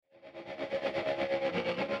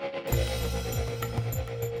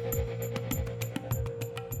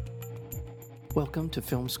Welcome to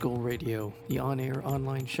Film School Radio, the on-air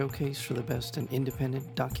online showcase for the best in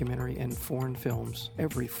independent documentary and foreign films,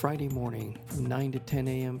 every Friday morning from 9 to 10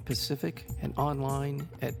 a.m. Pacific and online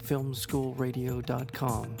at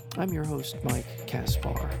filmschoolradio.com. I'm your host, Mike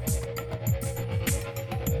Kaspar.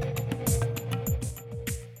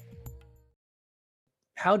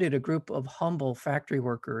 How did a group of humble factory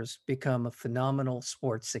workers become a phenomenal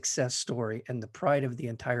sports success story and the pride of the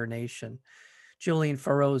entire nation? Julian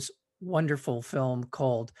Farrow's wonderful film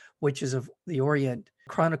called Witches of the Orient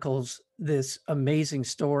chronicles this amazing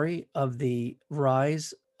story of the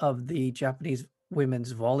rise of the Japanese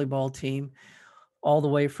women's volleyball team, all the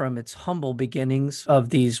way from its humble beginnings of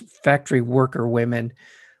these factory worker women,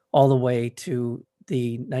 all the way to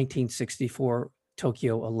the 1964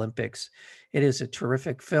 Tokyo Olympics. It is a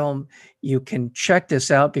terrific film. You can check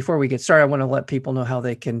this out. Before we get started, I want to let people know how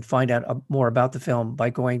they can find out more about the film by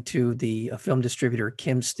going to the film distributor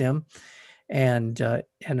Kim Stim, and I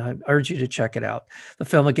urge you to check it out. The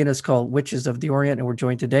film again is called Witches of the Orient, and we're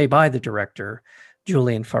joined today by the director,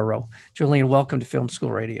 Julian Farrow. Julian, welcome to Film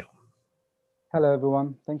School Radio. Hello,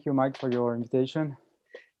 everyone. Thank you, Mike, for your invitation.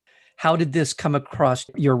 How did this come across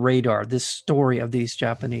your radar, this story of these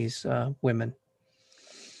Japanese women?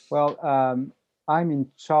 Well, I'm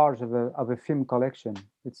in charge of a film collection.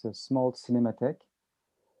 It's a small cinematheque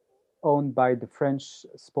owned by the French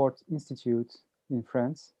Sports Institute in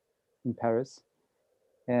France, in Paris.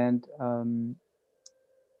 And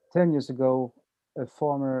 10 years ago, a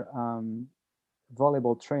former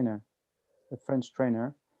volleyball trainer, a French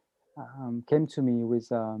trainer, came to me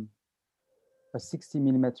with a 60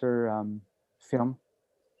 millimeter film.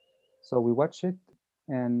 So we watched it,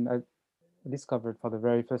 and I discovered for the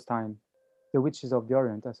very first time the Witches of the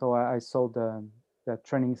Orient. So I saw the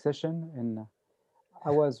training session, and I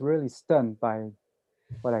was really stunned by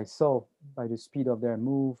what I saw, by the speed of their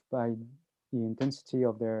move, by the intensity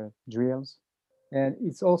of their drills. And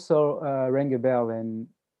it's also rang a bell, and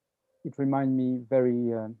it reminded me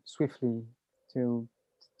very swiftly to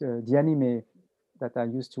the anime that I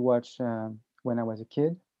used to watch when I was a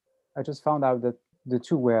kid. I just found out that the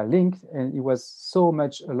two were linked, and it was so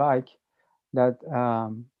much alike that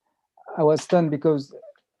I was stunned, because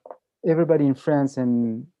everybody in France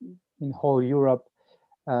and in whole Europe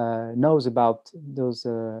knows about those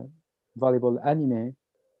volleyball anime.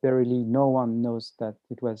 Barely no one knows that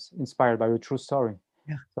it was inspired by a true story.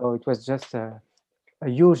 Yeah. So it was just a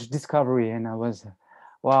huge discovery, and I was,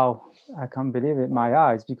 wow, I can't believe it, my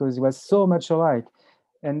eyes, because it was so much alike.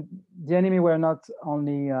 And the anime were not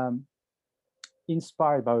only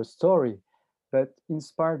inspired by a story, but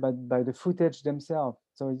inspired by the footage themselves.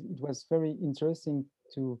 So it was very interesting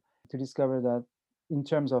to discover that in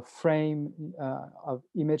terms of frame, of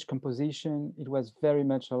image composition, it was very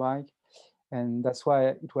much alike. And that's why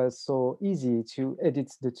it was so easy to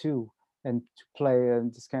edit the two and to play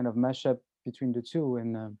this kind of mashup between the two.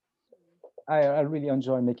 And I really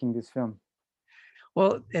enjoy making this film.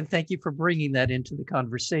 Well, and thank you for bringing that into the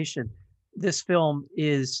conversation. This film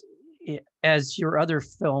is, as your other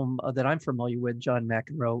film that I'm familiar with, John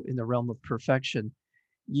McEnroe, In the Realm of Perfection,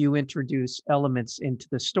 you introduce elements into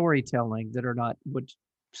the storytelling that are not what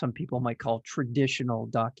some people might call traditional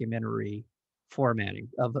documentary formatting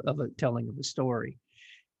of a telling of a story.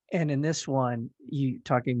 And in this one, you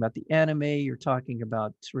talking about the anime, you're talking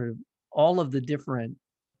about sort of all of the different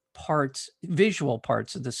parts, visual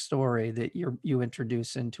parts of the story that you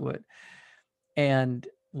introduce into it. And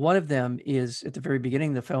one of them is at the very beginning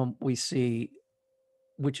of the film, we see,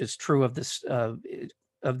 which is true of this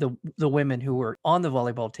of the women who were on the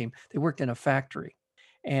volleyball team, they worked in a factory,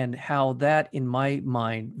 and how that, in my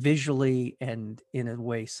mind, visually and in a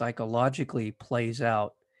way psychologically plays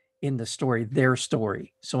out in the story, their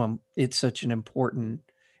story. So it's such an important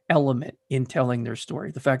element in telling their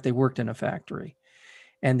story, the fact they worked in a factory,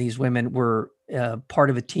 and these women were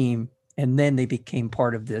part of a team, and then they became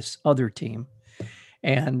part of this other team.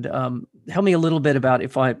 And tell me a little bit about,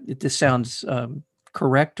 if this sounds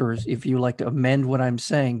correct, or if you like to amend what I'm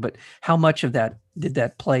saying, but how much of that did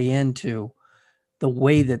that play into the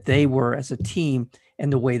way that they were as a team and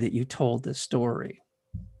the way that you told the story?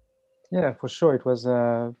 Yeah, for sure. It was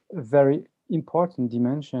a very important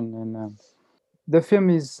dimension. And the film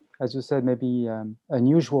is, as you said, maybe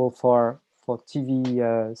unusual for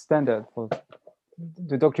TV standard, for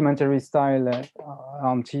the documentary style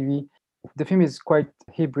on TV. The film is quite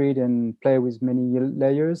hybrid and play with many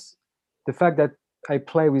layers. The fact that I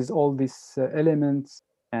play with all these elements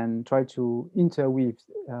and try to interweave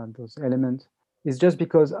those elements is just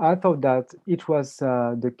because I thought that it was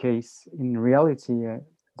the case in reality.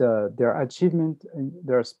 Their achievement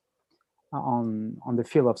on the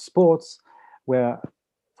field of sports were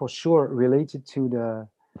for sure related to the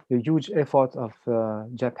huge effort of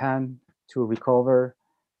Japan to recover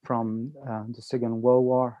from the Second World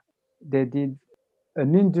War. They did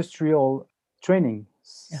an industrial training,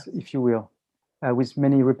 Yeah. if you will, with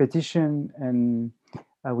many repetition and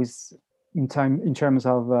with in terms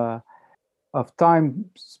of time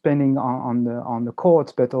spending on the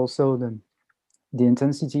court, but also the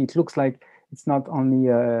intensity. It looks like it's not only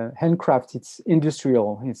handcraft; it's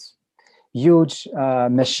industrial. It's huge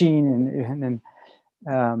machine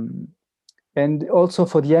and also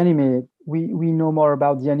for the anime, we know more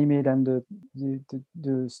about the anime than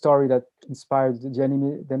the story that inspired the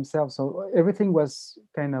anime themselves. So everything was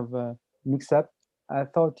kind of mixed up. I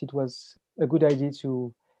thought it was a good idea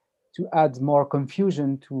to add more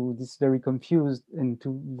confusion to this very confused and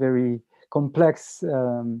to very complex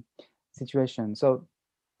situation. So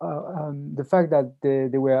the fact that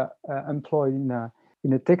they were employed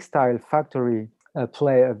in a textile factory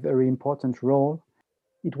play a very important role.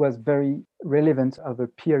 It was very relevant of a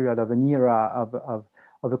period of an era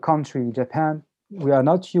of a country, Japan. We are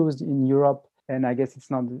not used in Europe, and I guess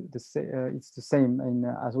it's not it's the same in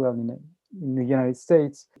as well in the United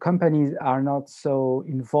States. Companies are not so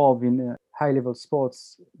involved in high level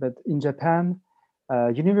sports, but in Japan,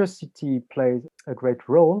 university plays a great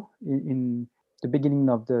role in the beginning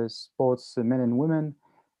of the sports, men and women.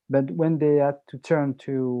 But when they had to turn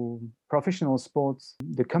to professional sports,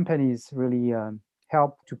 the companies really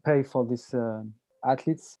help to pay for these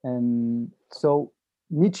athletes. And so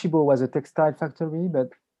Nichibo was a textile factory, but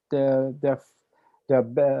the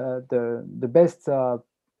best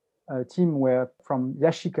team were from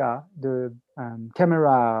Yashica, the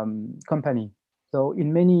camera company. So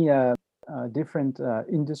in many different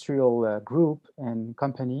industrial group and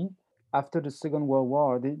company, after the Second World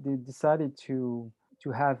War, they decided to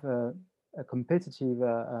have a competitive,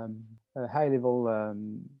 a high level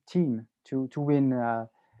team to win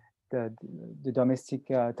the the domestic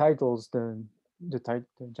titles, the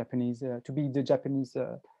Japanese to be the Japanese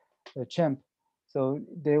champ. So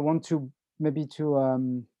they want to maybe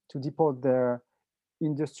to deport their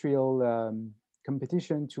industrial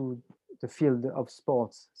competition to the field of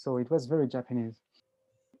sports. So it was very Japanese.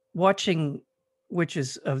 Watching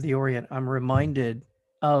Witches of the Orient, I'm reminded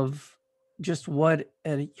of just what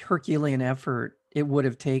a Herculean effort it would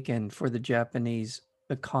have taken for the Japanese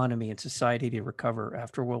economy and society to recover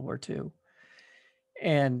after World War II.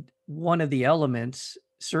 And one of the elements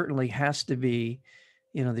certainly has to be,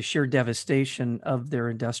 the sheer devastation of their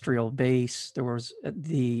industrial base. There was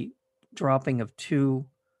the dropping of 2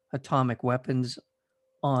 atomic weapons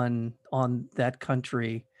on that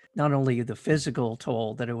country, not only the physical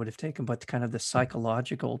toll that it would have taken, but kind of the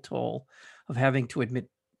psychological toll of having to admit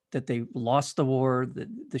that they lost the war,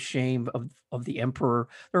 the shame of the emperor.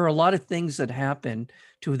 There are a lot of things that happened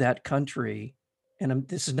to that country, and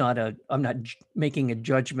I'm not making a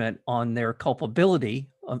judgment on their culpability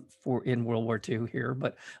for in World War II here,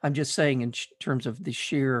 but I'm just saying in terms of the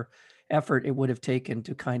sheer effort it would have taken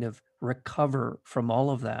to kind of recover from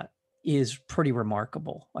all of that is pretty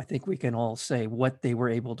remarkable. I think we can all say what they were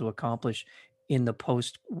able to accomplish in the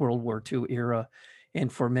post World War II era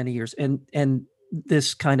and for many years. And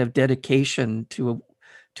this kind of dedication to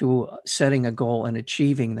setting a goal and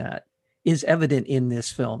achieving that is evident in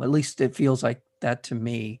this film. At least it feels like that to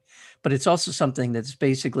me. But it's also something that's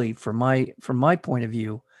basically from my point of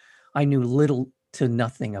view, I knew little to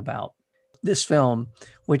nothing about. This film,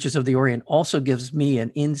 Witches of the Orient, also gives me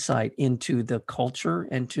an insight into the culture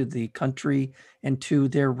and to the country and to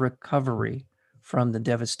their recovery from the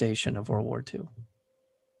devastation of World War II.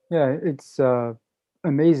 Yeah, it's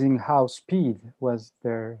amazing how speed was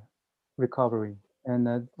their recovery.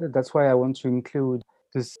 And that's why I want to include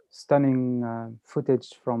this stunning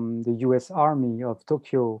footage from the US Army of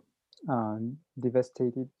Tokyo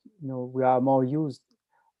devastated. We are more used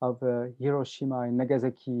of Hiroshima and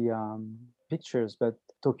Nagasaki pictures, but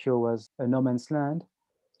Tokyo was a no man's land.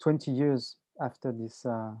 20 years after this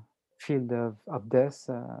field of death,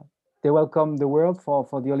 they welcomed the world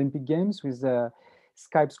for the Olympic Games with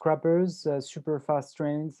skyscrapers, super fast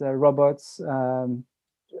trains, robots,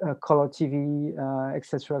 color TV,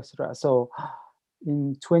 etc., etc. So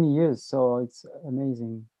in 20 years, so it's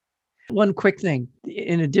amazing. One quick thing,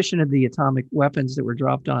 in addition to the atomic weapons that were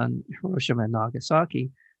dropped on Hiroshima and Nagasaki,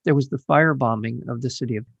 there was the firebombing of the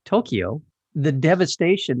city of Tokyo. The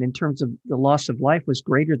devastation in terms of the loss of life was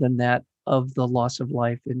greater than that of the loss of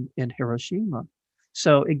life in Hiroshima.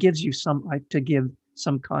 So it gives you to give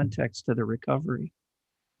some context to the recovery.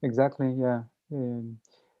 Exactly, yeah.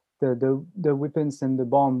 The weapons and the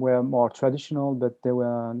bomb were more traditional, but they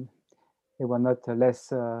were not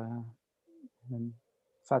less and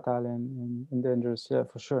fatal and dangerous. Yeah,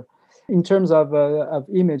 for sure. In terms of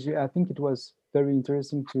image, I think it was very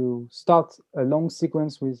interesting to start a long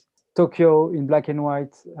sequence with Tokyo in black and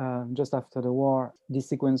white just after the war. This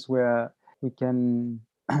sequence where we can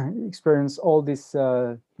experience all this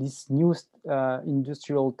new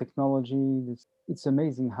industrial technology. It's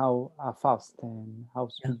amazing how fast and how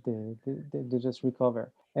Yeah. speed they just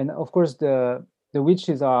recover. And of course, the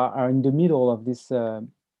witches are in the middle of this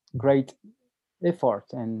great effort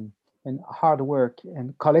and hard work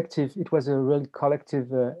and collective. It was a really collective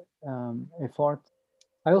effort.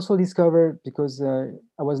 I also discovered, because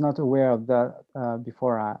I was not aware of that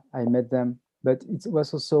before I met them, but it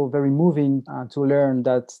was also very moving to learn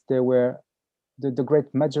that there were the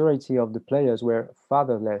great majority of the players were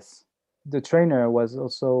fatherless. The trainer was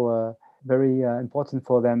also very important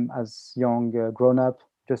for them as young grown up,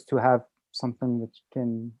 just to have something that you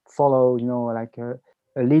can follow, like a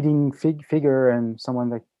leading figure and someone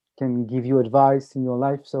that can give you advice in your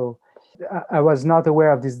life. So I was not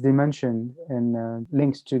aware of this dimension and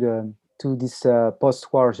links to this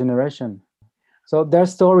post-war generation. So their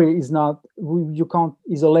story is not, you can't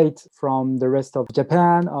isolate from the rest of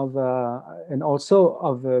Japan of and also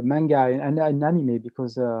of manga and anime,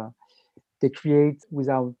 because they create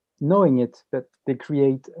without knowing it, but they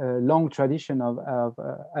create a long tradition of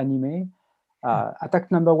anime.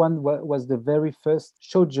 Attack Number One was the very first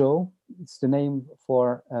shoujo. It's the name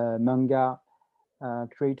for manga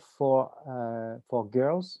created for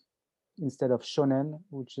girls instead of shonen,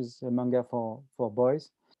 which is a manga for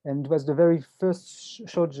boys. And it was the very first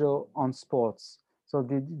shoujo on sports. So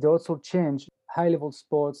they also changed. High level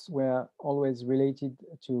sports were always related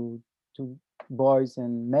to boys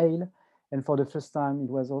and male, and for the first time, it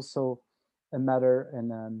was also a matter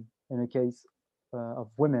in a case of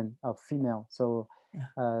women, of female. So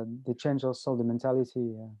Yeah. they changed also the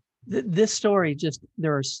mentality. This story just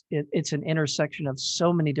it's an intersection of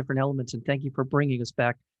so many different elements, and thank you for bringing us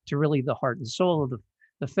back to really the heart and soul of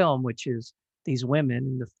the film, which is these women.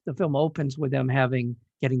 And the film opens with them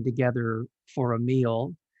getting together for a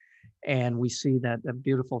meal, and we see that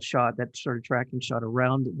beautiful shot, that sort of tracking shot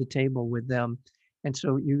around the table with them. And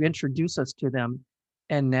so you introduce us to them,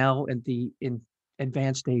 and now in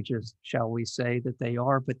advanced ages, shall we say, that they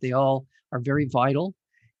are, but they all are very vital,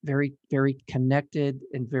 very very connected,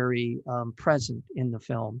 and very present in the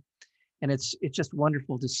film. And it's just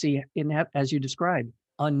wonderful to see, as you described,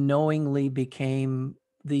 unknowingly became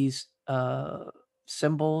these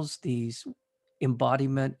symbols, these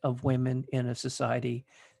embodiment of women in a society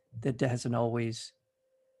that hasn't always,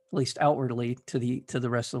 at least outwardly, to the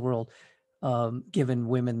rest of the world, given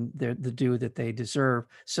women the due that they deserve.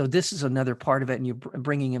 So this is another part of it, and you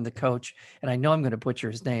bringing in the coach, and I know I'm going to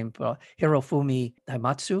butcher his name, but Hirofumi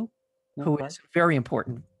Daimatsu, Yeah, who right. is a very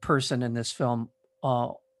important person in this film,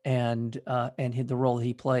 and the role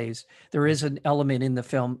he plays. There is an element in the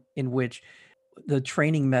film in which the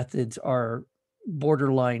training methods are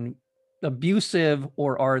borderline abusive,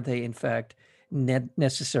 or are they in fact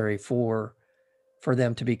necessary for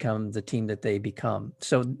them to become the team that they become.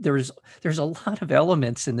 So there's a lot of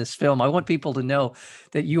elements in this film. I want people to know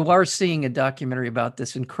that you are seeing a documentary about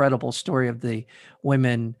this incredible story of the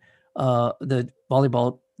women, the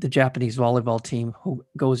Japanese volleyball team who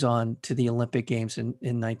goes on to the Olympic Games in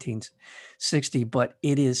 1960. But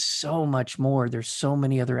it is so much more. There's so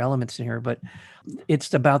many other elements in here, but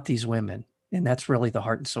it's about these women, and that's really the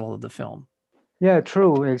heart and soul of the film. Yeah,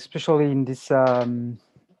 true. Especially in this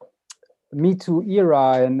Me Too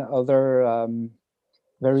era and other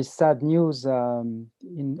very sad news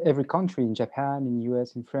in every country, in Japan, in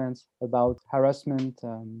US, in France, about harassment.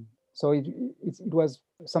 So it was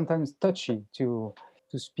sometimes touchy to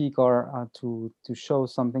speak or to show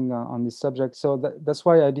something on this subject. So that's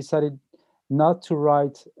why I decided not to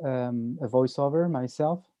write a voiceover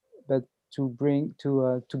myself, but to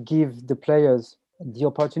give the players the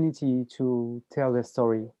opportunity to tell their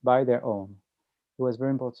story by their own. It was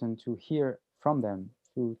very important to hear from them,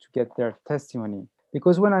 to get their testimony.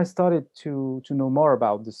 Because when I started to know more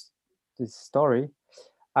about this story,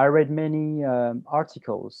 I read many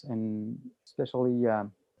articles, and especially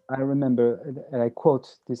I remember, and I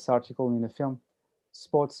quote this article in the film.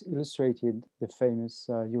 Sports Illustrated, the famous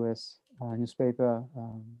US newspaper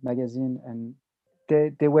magazine, and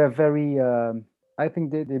they were very. I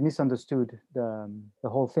think they misunderstood the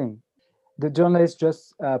whole thing. The journalists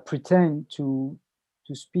just pretend to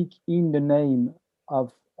speak in the name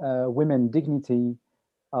of women dignity,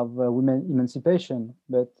 of women emancipation,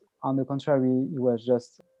 but on the contrary, it was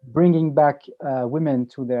just bringing back women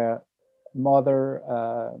to their mother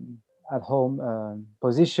at home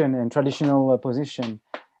position and traditional position,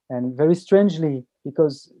 And very strangely,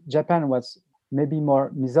 because Japan was maybe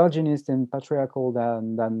more misogynist and patriarchal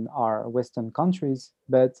than our Western countries,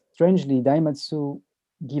 but strangely, Daimatsu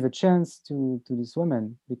gave a chance to this woman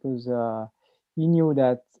because he knew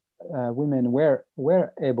that women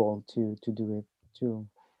were able to do it too.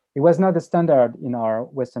 It was not the standard in our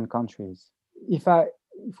Western countries. If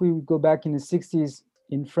we go back in the 60s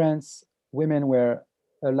in France, women were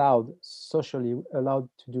socially allowed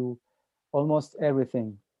to do almost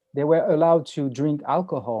everything. They were allowed to drink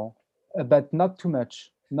alcohol, but not too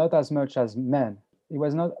much, not as much as men. It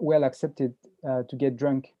was not well accepted to get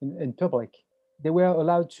drunk in public. They were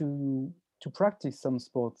allowed to practice some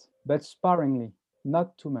sports, but sparingly,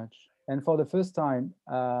 not too much. And for the first time,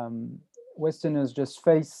 Westerners just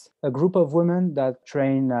face a group of women that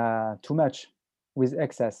train too much with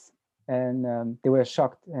excess, and they were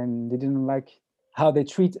shocked and they didn't like how they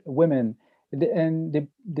treat women, and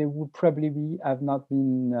they would probably have not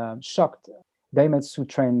been shocked. Daimatsu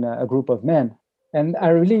train a group of men, and I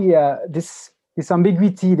really this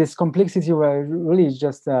ambiguity, this complexity, really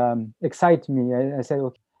just excite me. I said,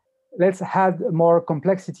 okay, let's add more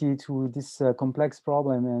complexity to this complex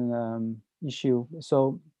problem and issue.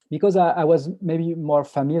 So because I was maybe more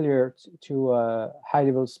familiar to high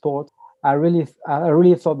level sport, I really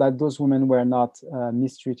thought that those women were not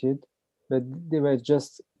mistreated, but they were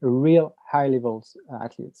just real high levels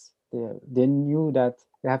athletes. They knew that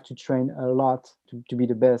they have to train a lot to be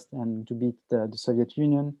the best and to beat the Soviet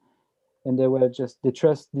Union, and they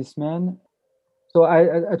trust this man. So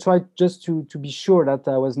I tried just to be sure that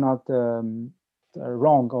I was not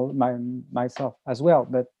wrong or myself as well.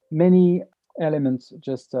 But many elements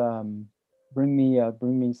just bring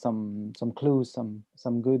me some clues,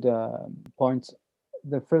 some good points.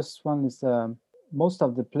 The first one is most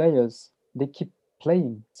of the players, they keep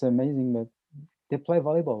playing. It's amazing that they play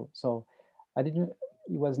volleyball. So I didn't.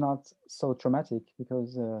 It was not so traumatic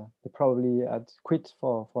because they probably had quit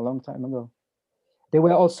for a long time ago. They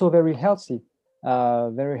were also very healthy.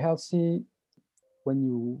 Very healthy. When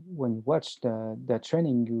you watched their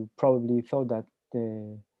training, you probably thought that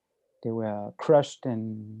they were crushed,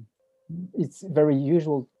 and it's very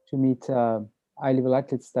usual to meet high level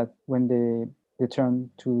athletes that when they turn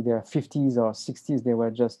to their 50s or 60s, they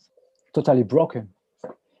were just totally broken.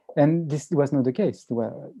 And this was not the case.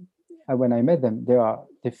 When I met them,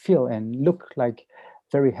 they feel and look like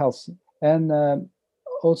very healthy. And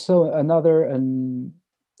also another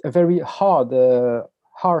a very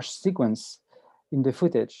harsh sequence in the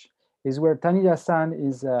footage is where Tanida-san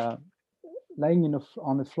is lying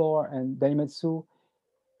on the floor, and Daimatsu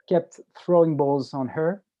kept throwing balls on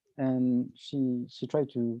her, and she tried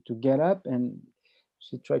to get up, and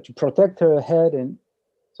she tried to protect her head, and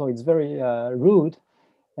so it's very rude.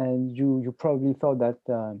 And you probably thought that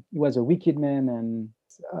he was a wicked man and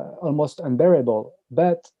almost unbearable.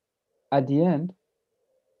 But at the end,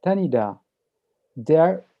 Tanida,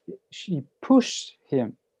 there, she pushed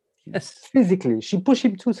him physically. She pushed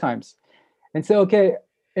him 2 times and said, okay,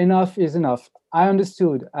 enough is enough. I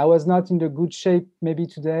understood. I was not in the good shape maybe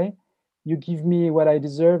today. You give me what I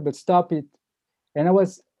deserve, but stop it. And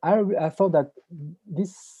I thought that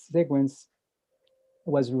this sequence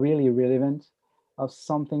was really relevant of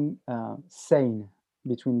something sane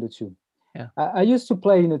between the two. Yeah. I used to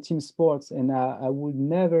play in a team sports, and I would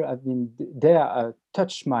never have been there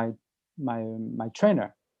touch my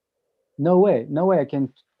trainer. No way I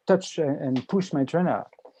can touch and push my trainer.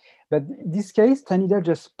 But in this case, Tanida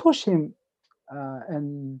just pushed him,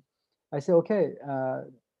 and I say, okay,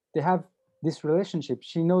 they have this relationship.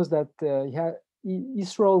 She knows that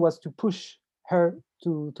his role was to push her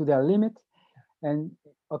to their limit, and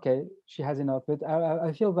okay, she has enough. But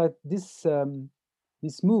I feel that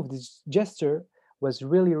this move, this gesture, was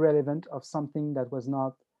really relevant of something that was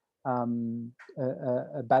not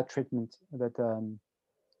a bad treatment, but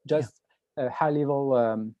just a high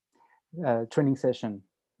level training session.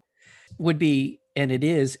 Would be, and it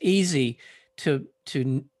is easy to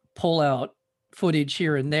pull out footage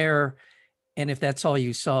here and there, and if that's all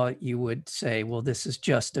you saw, you would say, well, this is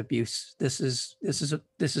just abuse. This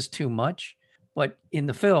is too much. But in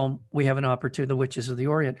the film, we have an opportunity, The Witches of the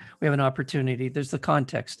Orient, we have an opportunity, there's the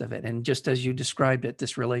context of it. And just as you described it,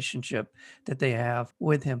 this relationship that they have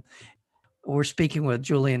with him. We're speaking with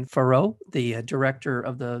Julien Faureau, the director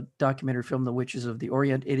of the documentary film, The Witches of the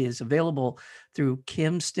Orient. It is available through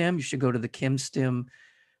KimStim. You should go to the KimStim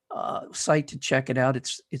site to check it out.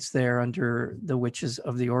 It's there under The Witches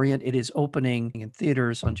of the Orient. It is opening in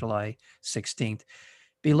theaters on July 16th.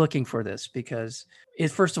 Be looking for this because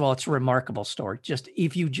first of all, it's a remarkable story. Just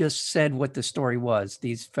if you just said what the story was,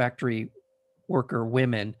 these factory worker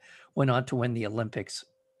women went on to win the Olympics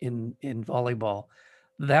in volleyball,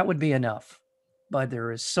 that would be enough. But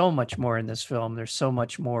there is so much more in this film. There's so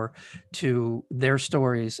much more to their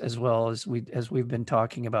stories, as well as we've been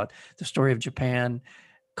talking about the story of Japan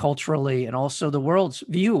culturally, and also the world's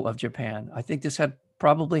view of Japan. I think this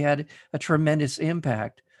probably had a tremendous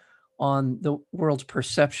impact on the world's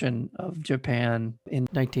perception of Japan in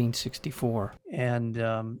 1964.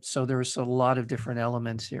 And so there's a lot of different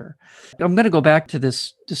elements here. I'm going to go back to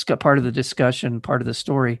this part of the discussion, part of the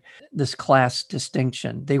story, this class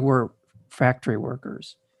distinction. They were factory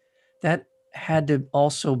workers. That had to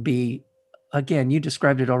also be, again, you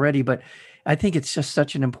described it already, but I think it's just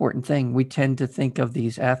such an important thing. We tend to think of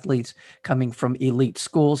these athletes coming from elite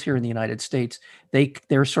schools here in the United States.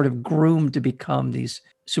 They're sort of groomed to become these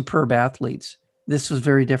superb athletes. This was a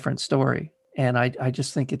very different story. And I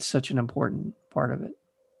just think it's such an important part of it.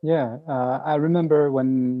 Yeah, I remember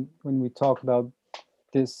when we talked about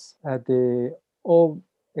this, they all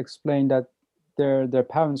explained that their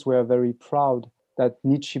parents were very proud that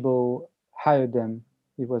Nichibo hired them.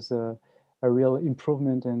 It was a real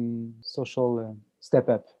improvement and social step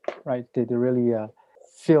up, right? They really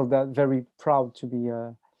feel that very proud to be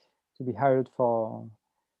hired for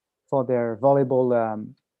their volleyball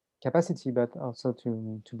capacity, but also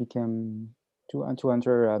to enter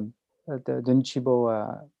the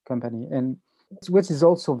Nichibo company. And what is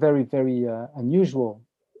also very, very unusual,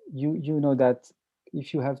 you know that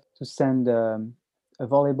if you have to send a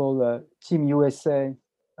volleyball team USA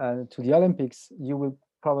to the Olympics, you will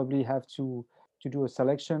probably have to do a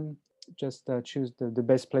selection, just choose the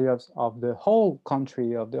best players of the whole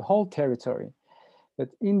country, of the whole territory.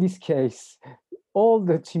 But in this case, all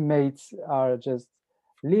the teammates are just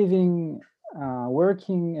living,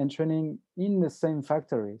 working and training in the same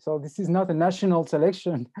factory. So this is not a national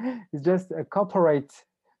selection, it's just a corporate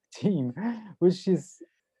team, which is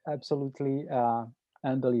absolutely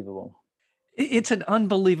unbelievable. It's an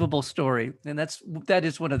unbelievable story. And that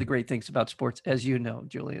is one of the great things about sports, as you know,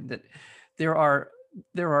 Julian, that there are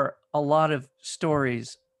a lot of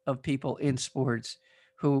stories of people in sports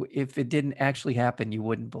who, if it didn't actually happen, you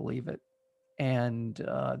wouldn't believe it. And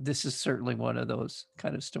this is certainly one of those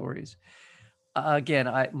kind of stories.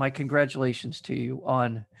 Again, my congratulations to you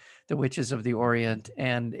on The Witches of the Orient.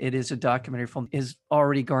 And it is a documentary film, has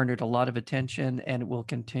already garnered a lot of attention, and it will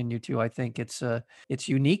continue to. I think it's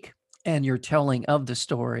unique, and your telling of the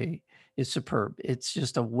story is superb. It's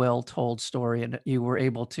just a well-told story, and you were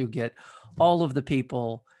able to get all of the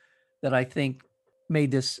people that I think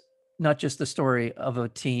made this not just the story of a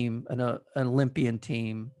team, an Olympian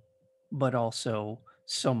team, but also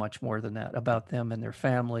so much more than that, about them and their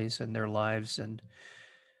families and their lives. And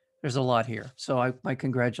there's a lot here. So my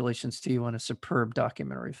congratulations to you on a superb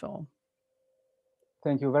documentary film.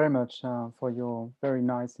 Thank you very much for your very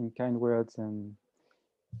nice and kind words, and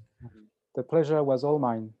the pleasure was all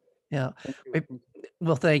mine. Yeah. Thank you.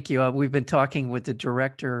 Well, thank you. We've been talking with the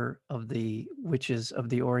director of The Witches of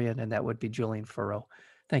the Orient, and that would be Julien Foureau.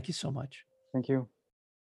 Thank you so much. Thank you.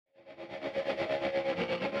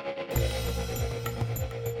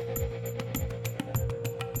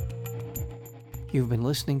 You've been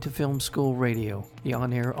listening to Film School Radio, the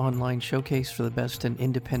on-air online showcase for the best in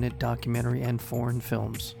independent documentary and foreign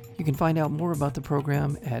films. You can find out more about the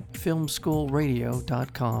program at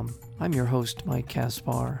filmschoolradio.com. I'm your host, Mike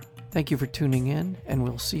Kaspar. Thank you for tuning in, and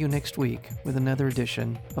we'll see you next week with another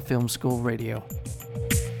edition of Film School Radio.